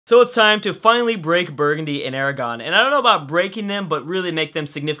So it's time to finally break Burgundy and Aragon, and I don't know about breaking them, but really make them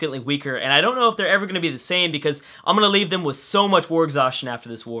significantly weaker, and I don't know if they're ever going to be the same because I'm going to leave them with so much war exhaustion after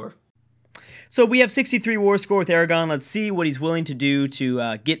this war. So we have 63 war score with Aragon. Let's see what he's willing to do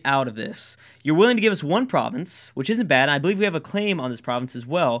to get out of this. You're willing to give us one province, which isn't bad. I believe we have a claim on this province as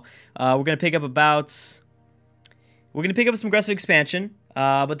well. We're going to pick up some aggressive expansion.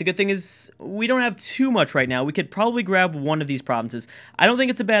 But the good thing is we don't have too much right now. We could probably grab one of these provinces. I don't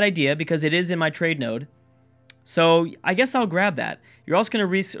think it's a bad idea because it is in my trade node. So I guess I'll grab that. You're also going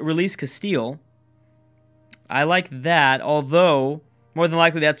to release Castile. I like that, although more than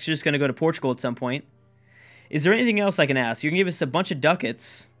likely that's just going to go to Portugal at some point. Is there anything else I can ask? You can give us a bunch of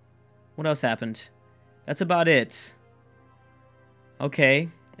ducats. What else happened? That's about it. Okay.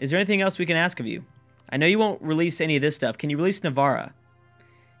 Is there anything else we can ask of you? I know you won't release any of this stuff. Can you release Navarra?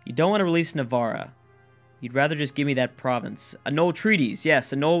 You don't want to release Navarra. You'd rather just give me that province. Annul treaties.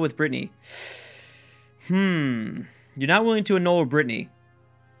 Yes, annul with Brittany. You're not willing to annul Brittany.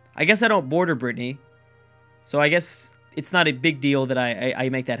 I guess I don't border Brittany. So I guess it's not a big deal that I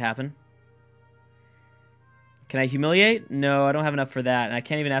make that happen. Can I humiliate? No, I don't have enough for that. And I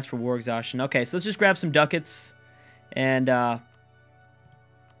can't even ask for war exhaustion. Okay, so let's just grab some ducats. And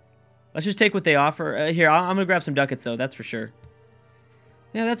let's just take what they offer. Here, I'm going to grab some ducats, though. That's for sure.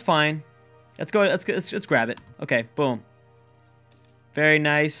 Yeah, that's fine. Let's go. Let's grab it. Okay, boom. Very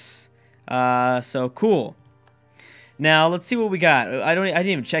nice. So cool. Now let's see what we got. I didn't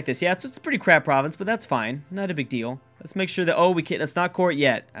even check this. Yeah, it's a pretty crap province, but that's fine. Not a big deal. Let's make sure that we can't. Let's not court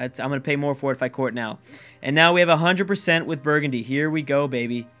yet. I'm gonna pay more for it if I court now. And now we have 100% with Burgundy. Here we go,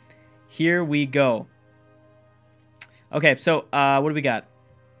 baby. Here we go. Okay, so what do we got?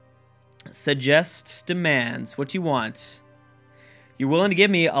 Suggests demands. What do you want? You're willing to give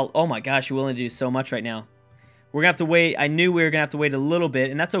me, oh my gosh, you're willing to do so much right now. We're going to have to wait. I knew we were going to have to wait a little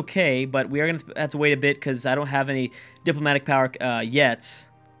bit, and that's okay, but we are going to have to wait a bit because I don't have any diplomatic power yet.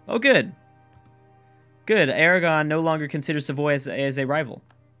 Oh, good. Good. Aragon no longer considers Savoy as a rival.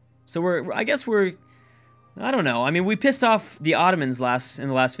 So I guess we're, I don't know. I mean, we pissed off the Ottomans in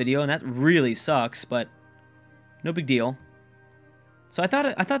the last video, and that really sucks, but no big deal. So I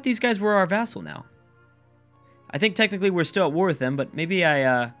thought these guys were our vassal now. I think technically we're still at war with them, but maybe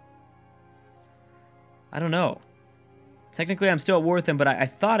I don't know. Technically I'm still at war with them, but I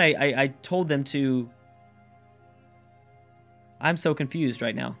thought I told them to... I'm so confused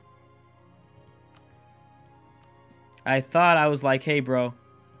right now. I thought I was like, hey bro,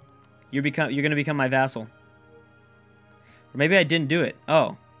 you're gonna become my vassal. Or maybe I didn't do it.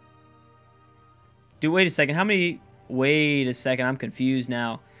 Oh. Wait a second, how many... Wait a second, I'm confused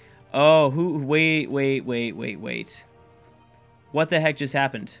now. Oh, wait. What the heck just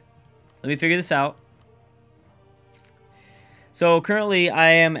happened? Let me figure this out. So currently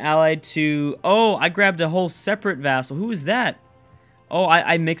I am allied to... Oh, I grabbed a whole separate vassal. Who is that? Oh,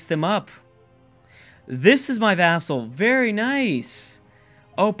 I mixed them up. This is my vassal. Very nice.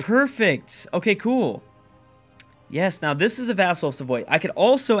 Oh, perfect. Okay, cool. Yes, now this is a vassal of Savoy. I could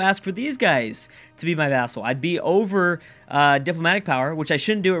also ask for these guys to be my vassal. I'd be over diplomatic power, which I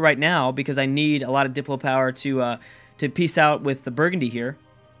shouldn't do it right now because I need a lot of diplo power to peace out with the Burgundy here.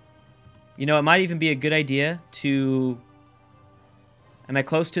 You know, it might even be a good idea to... Am I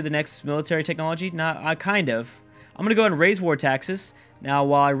close to the next military technology? Not, kind of. I'm going to go ahead and raise war taxes. Now,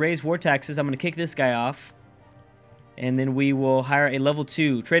 while I raise war taxes, I'm going to kick this guy off. And then we will hire a level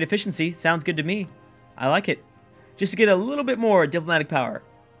 2. Trade efficiency. Sounds good to me. I like it. Just to get a little bit more diplomatic power.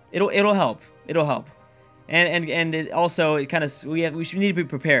 It'll help. It'll help. And it kind of we should need to be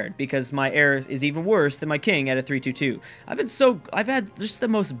prepared because my heir is even worse than my king at a 322. I've had just the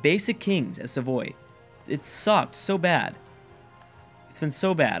most basic kings at Savoy. It sucked so bad. It's been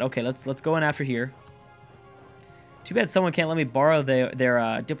so bad. Okay, let's go in after here. Too bad someone can't let me borrow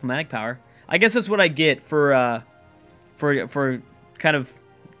their diplomatic power. I guess that's what I get for kind of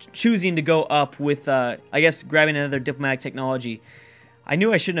choosing to go up with, I guess, grabbing another diplomatic technology. I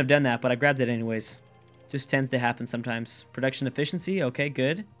knew I shouldn't have done that, but I grabbed it anyways. Just tends to happen sometimes. Production efficiency, okay,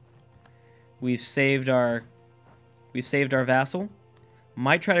 good. We've saved our vassal.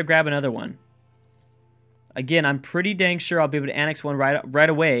 Might try to grab another one. Again, I'm pretty dang sure I'll be able to annex one right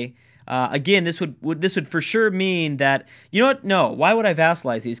away. Again, this would for sure mean that, you know what? No, why would I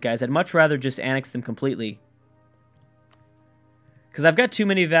vassalize these guys? I'd much rather just annex them completely. Because I've got too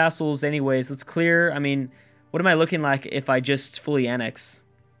many vassals anyways. Let's clear. I mean, what am I looking like if I just fully annex?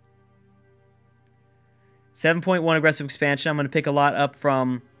 7.1 aggressive expansion. I'm going to pick a lot up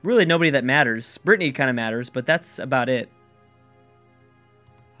from really nobody that matters. Brittany kind of matters, but that's about it.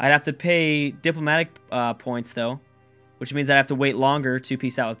 I'd have to pay diplomatic points, though. which means I have to wait longer to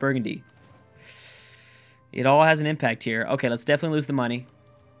peace out with Burgundy. It all has an impact here. Okay, let's definitely lose the money.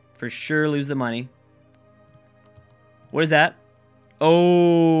 For sure lose the money. What is that?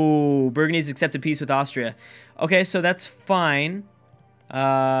 Oh, Burgundy's accepted peace with Austria. Okay, so that's fine.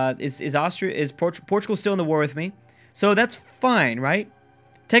 Is Portugal still in the war with me? So that's fine, right?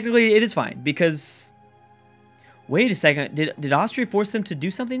 Technically, it is fine because... Wait a second. Did Austria force them to do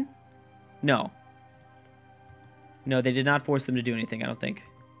something? No. No, they did not force them to do anything, I don't think.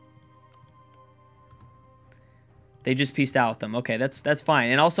 They just pieced out with them. Okay, that's fine.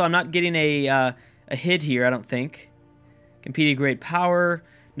 And also, I'm not getting a hit here, I don't think. Competing great power.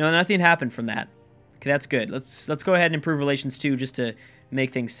 No, nothing happened from that. Okay, that's good. Let's go ahead and improve relations too, just to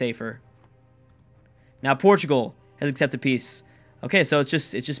make things safer. Now Portugal has accepted peace. Okay, so it's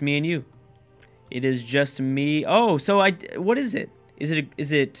just me and you. It is just me. Oh, so what is it?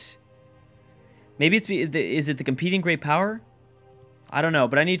 Is it? Maybe is it the competing great power? I don't know,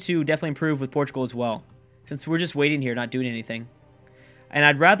 but I need to definitely improve with Portugal as well, since we're just waiting here, not doing anything. And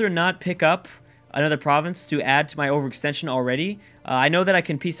I'd rather not pick up another province to add to my overextension already. I know that I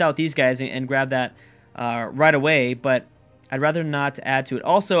can piece out these guys and grab that right away, but I'd rather not add to it.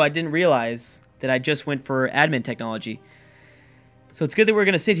 Also, I didn't realize that I just went for admin technology. So it's good that we're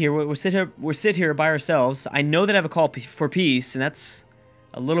going to sit here. We're sit here by ourselves. I know that I have a call for peace, and that's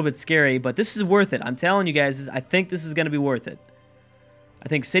a little bit scary, but this is worth it. I'm telling you guys, I think this is going to be worth it. I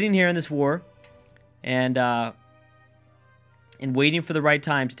think sitting here in this war and waiting for the right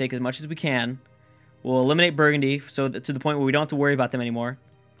time to take as much as we can will eliminate Burgundy, so to the point where we don't have to worry about them anymore.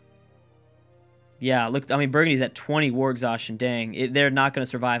 Yeah, look, I mean, Burgundy's at 20 war exhaustion. Dang, they're not going to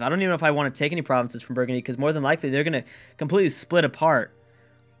survive. I don't even know if I want to take any provinces from Burgundy, because more than likely they're going to completely split apart.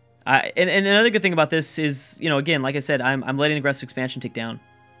 And another good thing about this is, you know, again, like I said, I'm letting aggressive expansion tick down.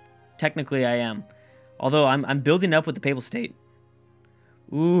 Technically, I am. Although, I'm building up with the Papal State.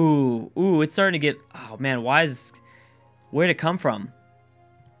 Ooh, it's starting to get... Oh, man, where'd it come from?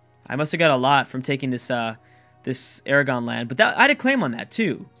 I must have got a lot from taking this this Aragon land, but I had a claim on that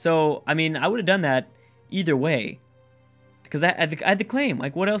too. So I mean, I would have done that either way, because I had the claim.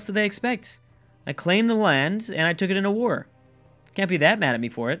 Like, what else do they expect? I claimed the land and I took it in a war. Can't be that mad at me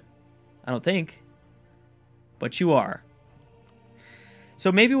for it. I don't think. But you are.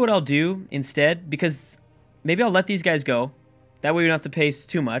 So maybe what I'll do instead, because maybe I'll let these guys go. That way we don't have to pay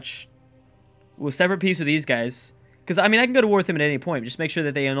too much. We'll sever peace with these guys. Because, I mean, I can go to war with them at any point. Just make sure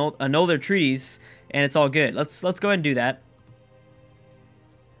that they annul their treaties, and it's all good. Let's go ahead and do that.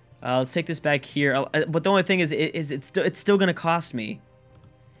 Let's take this back here. But the only thing is it's still going to cost me.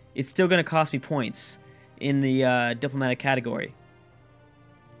 It's still going to cost me points in the diplomatic category.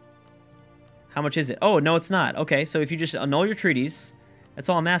 How much is it? Oh, no, it's not. Okay, so if you just annul your treaties, that's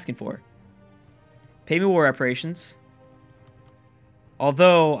all I'm asking for. Pay me war reparations.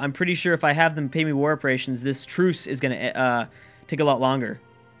 Although, I'm pretty sure if I have them pay me war reparations, this truce is going to take a lot longer.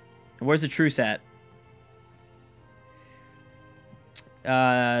 And where's the truce at?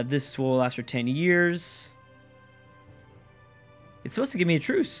 This will last for 10 years. It's supposed to give me a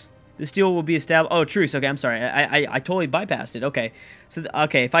truce. This deal will be established... Oh, truce. Okay, I'm sorry. I totally bypassed it. Okay. So,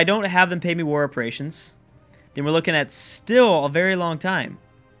 okay, if I don't have them pay me war reparations, then we're looking at still a very long time.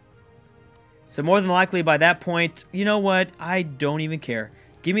 So more than likely by that point, you know what? I don't even care.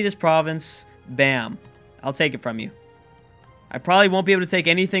 Give me this province. Bam. I'll take it from you. I probably won't be able to take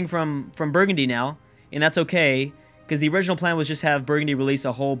anything from Burgundy now, and that's okay, because the original plan was just have Burgundy release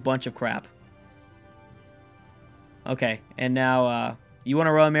a whole bunch of crap. Okay, and now, you want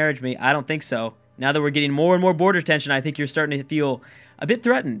to royal marriage me? I don't think so. Now that we're getting more and more border tension, I think you're starting to feel a bit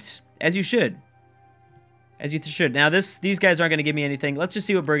threatened, as you should. As you should. Now, these guys aren't going to give me anything. Let's just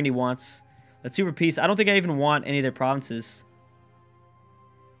see what Burgundy wants. Let's see for peace. I don't think I even want any of their provinces.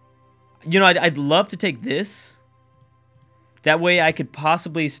 You know, I'd love to take this. That way I could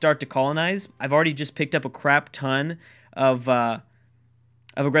possibly start to colonize. I've already just picked up a crap ton of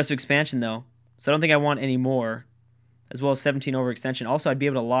aggressive expansion, though. So I don't think I want any more. As well as 17 overextension. Also, I'd be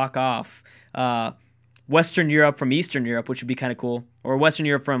able to lock off Western Europe from Eastern Europe, which would be kind of cool. Or Western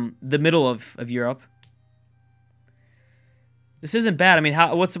Europe from the middle of Europe. This isn't bad. I mean,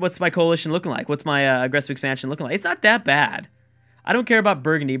 what's my coalition looking like? What's my aggressive expansion looking like? It's not that bad. I don't care about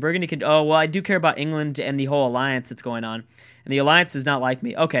Burgundy. Burgundy can... Oh, well, I do care about England and the whole alliance that's going on. And the alliance does not like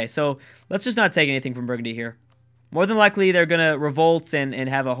me. Okay, so let's just not take anything from Burgundy here. More than likely, they're going to revolt and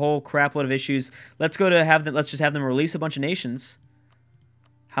have a whole crap load of issues. Let's just have them release a bunch of nations.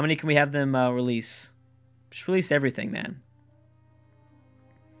 How many can we have them release? Just release everything, man.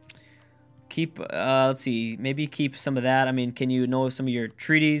 Keep, let's see, maybe keep some of that. I mean, can you know some of your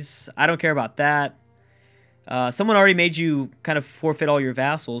treaties? I don't care about that. Someone already made you kind of forfeit all your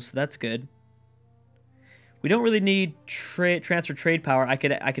vassals, so that's good. We don't really need transfer trade power. I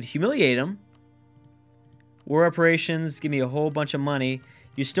could humiliate them. War operations, give me a whole bunch of money.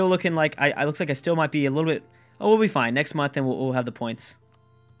 You're still looking like I looks like I still might be a little bit. Oh, we'll be fine next month, and we'll have the points.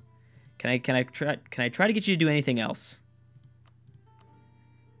 Can I try to get you to do anything else?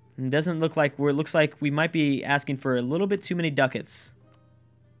 It doesn't look like looks like we might be asking for a little bit too many ducats.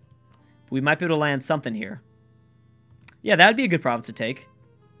 We might be able to land something here. Yeah, that would be a good province to take.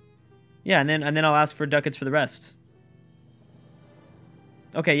 Yeah, and then I'll ask for ducats for the rest.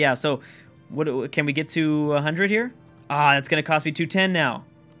 Okay, yeah. So, what can we get to 100 here? Ah, that's gonna cost me 210 now.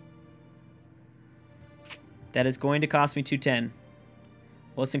 That is going to cost me 210.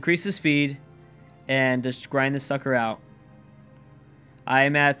 Well, let's increase the speed and just grind this sucker out. I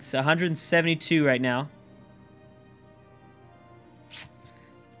am at 172 right now.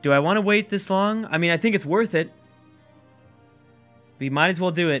 Do I want to wait this long? I mean, I think it's worth it. We might as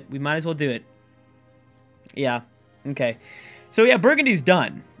well do it. We might as well do it. Yeah. Okay. So, yeah, Burgundy's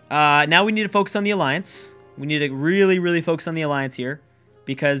done. Now we need to focus on the alliance. We need to really, really focus on the alliance here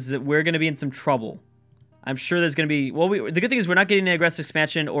because we're going to be in some trouble. I'm sure there's going to be... Well, the good thing is we're not getting an aggressive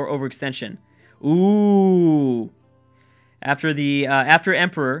expansion or overextension. Ooh. After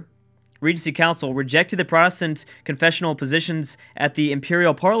Emperor, Regency Council rejected the Protestant confessional positions at the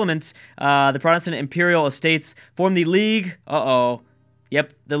Imperial Parliament, the Protestant Imperial Estates formed the League. Uh-oh.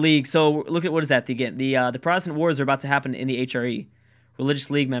 Yep, the League. So look at what is that again? The Protestant wars are about to happen in the HRE.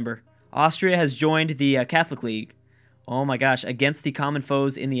 Religious League member. Austria has joined the Catholic League. Oh my gosh, against the common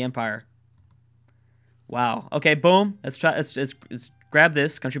foes in the Empire. Wow. Okay, boom. Let's grab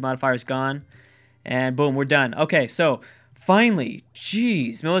this. Country modifier is gone. And boom, we're done. Okay, so finally,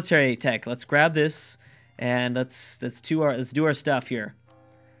 geez, military tech. Let's grab this and let's do our stuff here.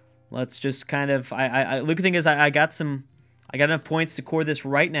 Let's just kind of look. The thing is, I got enough points to core this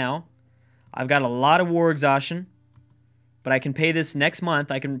right now. I've got a lot of war exhaustion, but I can pay this next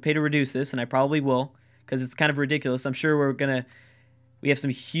month. I can pay to reduce this, and I probably will because it's kind of ridiculous. I'm sure we have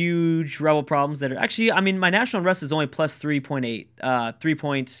some huge rebel problems that are actually. I mean, my national unrest is only plus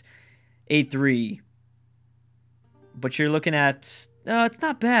 3.83. But you're looking at it's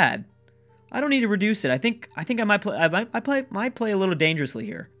not bad. I don't need to reduce it. I think I might play a little dangerously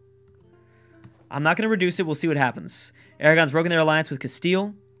here. I'm not going to reduce it. We'll see what happens. Aragon's broken their alliance with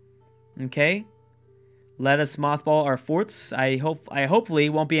Castile. Okay. Let us mothball our forts. I hopefully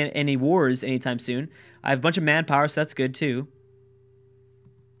won't be in any wars anytime soon. I have a bunch of manpower, so that's good too.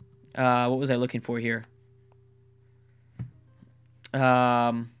 What was I looking for here?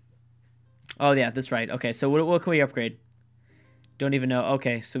 Oh, yeah, that's right. Okay, so what can we upgrade? Don't even know.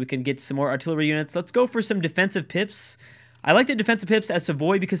 Okay, so we can get some more artillery units. Let's go for some defensive pips. I like the defensive pips as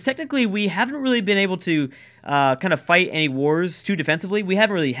Savoy because technically we haven't really been able to kind of fight any wars too defensively. We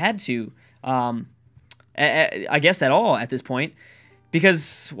haven't really had to, I guess, at all at this point.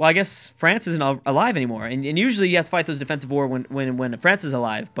 Because, well, I guess France isn't alive anymore. And usually you have to fight those defensive war when France is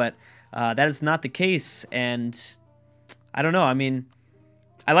alive. But that is not the case. And I don't know. I mean,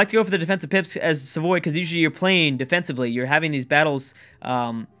 I like to go for the defensive pips as Savoy because usually you're playing defensively. You're having these battles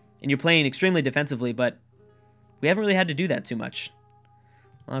and you're playing extremely defensively. But we haven't really had to do that too much.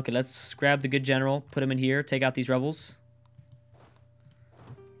 Okay, let's grab the good general. Put him in here. Take out these rebels.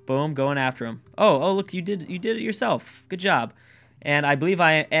 Boom, going after him. Oh, look, you did it yourself. Good job. And I believe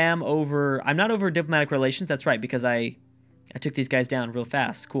I'm not over diplomatic relations. That's right, because I took these guys down real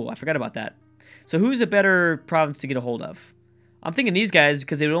fast. Cool, I forgot about that. So who's a better province to get a hold of? I'm thinking these guys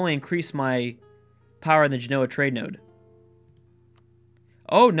because they would only increase my power in the Genoa trade node.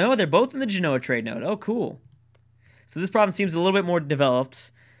 Oh, no, they're both in the Genoa trade node. Oh, cool. So this province seems a little bit more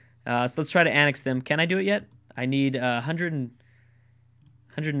developed. So let's try to annex them. Can I do it yet? I need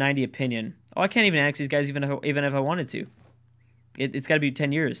 190 opinion. Oh, I can't even annex these guys even if I wanted to. It's got to be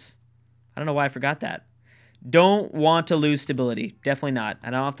 10 years. I don't know why I forgot that. Don't want to lose stability. Definitely not. I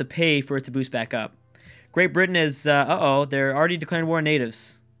don't have to pay for it to boost back up. Great Britain is, uh-oh, they're already declaring war on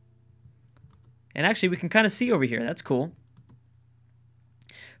natives. And actually, we can kind of see over here. That's cool.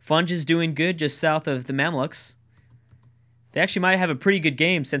 Funge is doing good just south of the Mamluks. They actually might have a pretty good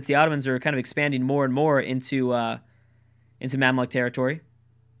game since the Ottomans are kind of expanding more and more into Mamluk territory.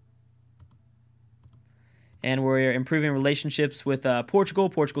 And we're improving relationships with Portugal.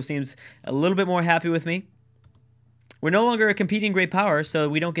 Portugal seems a little bit more happy with me. We're no longer a competing great power, so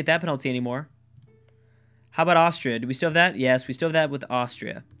we don't get that penalty anymore. How about Austria? Do we still have that? Yes, we still have that with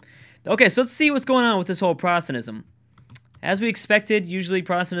Austria. Okay, so let's see what's going on with this whole Protestantism. As we expected, usually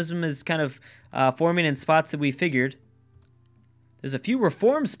Protestantism is kind of forming in spots that we figured. There's a few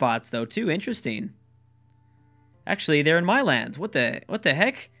reform spots, though, too. Interesting. Actually, they're in my lands. What the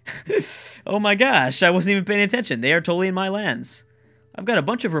heck? Oh my gosh, I wasn't even paying attention. They are totally in my lands. I've got a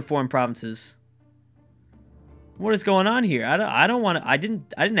bunch of reformed provinces. What is going on here? I don't want to. I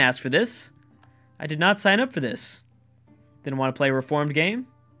didn't ask for this. I did not sign up for this. Didn't want to play a reformed game.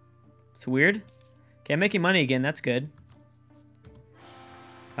 It's weird. Okay, I'm making money again. That's good.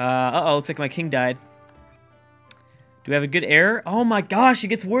 Uh-oh, looks like my king died. Do we have a good error? Oh my gosh, it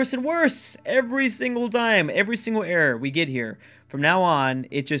gets worse and worse every single time. Every single error we get here. From now on,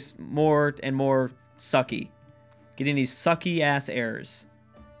 it's just more and more sucky. Getting these sucky-ass errors.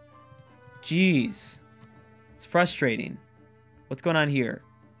 Jeez. It's frustrating. What's going on here?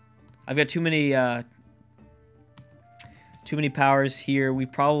 I've got too many powers here. We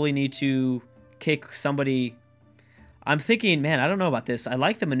probably need to kick somebody. I'm thinking, man, I don't know about this. I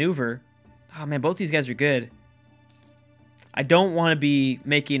like the maneuver. Oh, man, both these guys are good. I don't want to be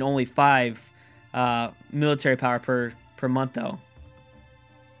making only 5 military power per month, though.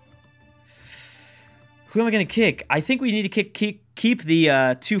 Who am I going to kick? I think we need to keep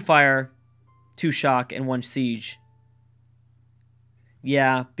the 2 fire, 2 shock, and 1 siege.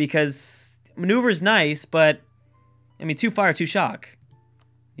 Yeah, because maneuver is nice, but I mean 2 fire, 2 shock.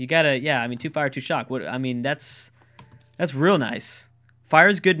 You gotta, yeah. I mean 2 fire, 2 shock. What? I mean that's real nice. Fire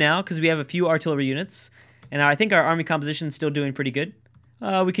is good now because we have a few artillery units. And I think our army composition is still doing pretty good.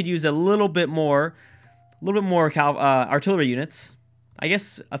 We could use a little bit more artillery units. I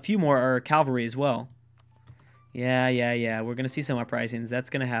guess a few more are cavalry as well. Yeah. We're going to see some uprisings. That's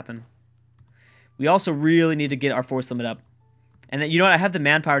going to happen. We also really need to get our force limit up. And you know what? I have the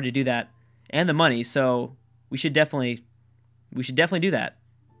manpower to do that and the money, so we should definitely do that.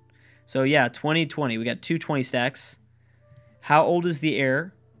 So yeah, 2020. We got 220 stacks. How old is the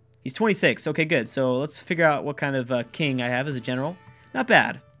heir? He's 26. Okay, good. So let's figure out what kind of king I have as a general. Not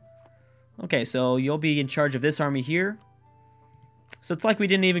bad. Okay, so you'll be in charge of this army here. So it's like we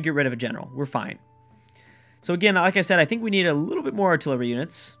didn't even get rid of a general. We're fine. So again, like I said, I think we need a little bit more artillery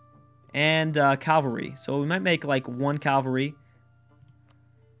units and cavalry. So we might make like 1 cavalry,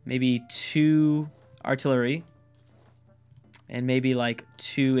 maybe 2 artillery, and maybe like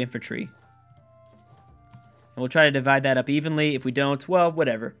 2 infantry. And we'll try to divide that up evenly. If we don't, well,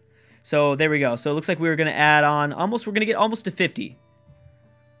 whatever. So there we go. So it looks like we were going to add on we're going to get almost to 50.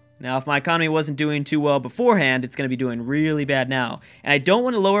 Now, if my economy wasn't doing too well beforehand, it's going to be doing really bad now. And I don't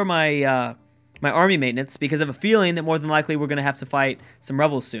want to lower my my army maintenance because I have a feeling that more than likely we're going to have to fight some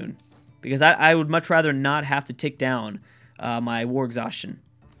rebels soon. Because I would much rather not have to tick down my war exhaustion.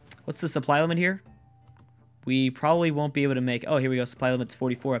 What's the supply limit here? We probably won't be able to make... Oh, here we go. Supply limit's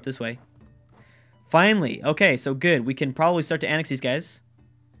 44 up this way. Finally. Okay, so good. We can probably start to annex these guys.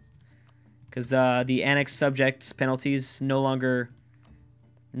 Because the annex subject penalty is no longer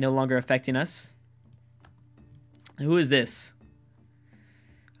affecting us. Who is this?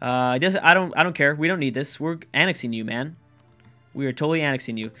 I don't care. We don't need this. We're annexing you, man. We are totally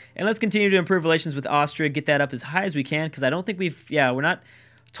annexing you. And let's continue to improve relations with Austria. Get that up as high as we can. Because I don't think we've... Yeah, we're not...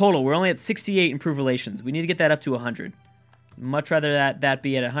 Total, we're only at 68 improved relations. We need to get that up to 100. Much rather that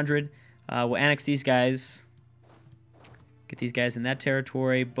be at 100. We'll annex these guys. Get these guys in that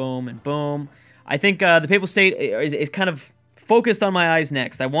territory. Boom and boom. I think the Papal State is kind of focused on my eyes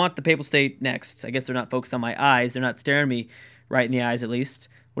next. I want the Papal State next. I guess they're not focused on my eyes. They're not staring me right in the eyes, at least.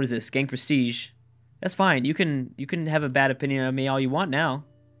 What is this? Gang prestige. That's fine. You can have a bad opinion of me all you want now.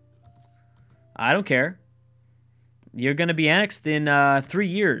 I don't care. You're going to be annexed in 3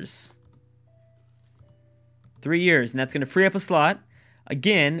 years. 3 years, and that's going to free up a slot.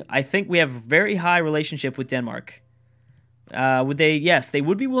 Again, I think we have a very high relationship with Denmark. Would they? Yes, they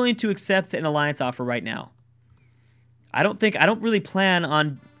would be willing to accept an alliance offer right now. I don't really plan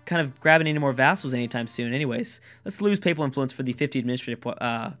on kind of grabbing any more vassals anytime soon. Anyways, let's lose papal influence for the 50 administrative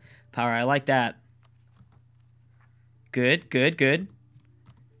power. I like that. Good, good, good.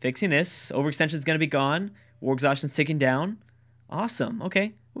 Fixing this. Overextension is going to be gone. War exhaustion's ticking down. Awesome.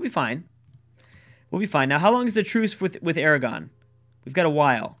 Okay, we'll be fine. We'll be fine. Now, how long is the truce with Aragon? We've got a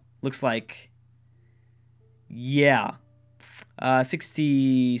while. Looks like. Yeah.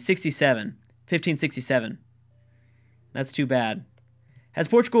 67. 1567. That's too bad. Has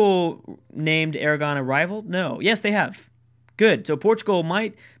Portugal named Aragon a rival? No. Yes, they have. Good. So Portugal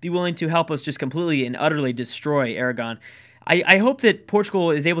might be willing to help us just completely and utterly destroy Aragon. I hope that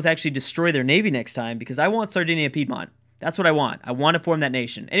Portugal is able to actually destroy their navy next time because I want Sardinia-Piedmont. That's what I want. I want to form that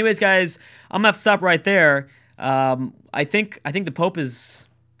nation. Anyways, guys, I'm going to have to stop right there. I think the Pope is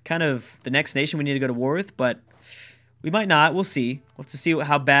kind of the next nation we need to go to war with, but we might not. We'll see. We'll have to see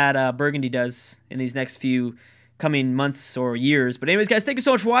how bad Burgundy does in these next few coming months or years. But anyways, guys, thank you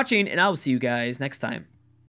so much for watching, and I will see you guys next time.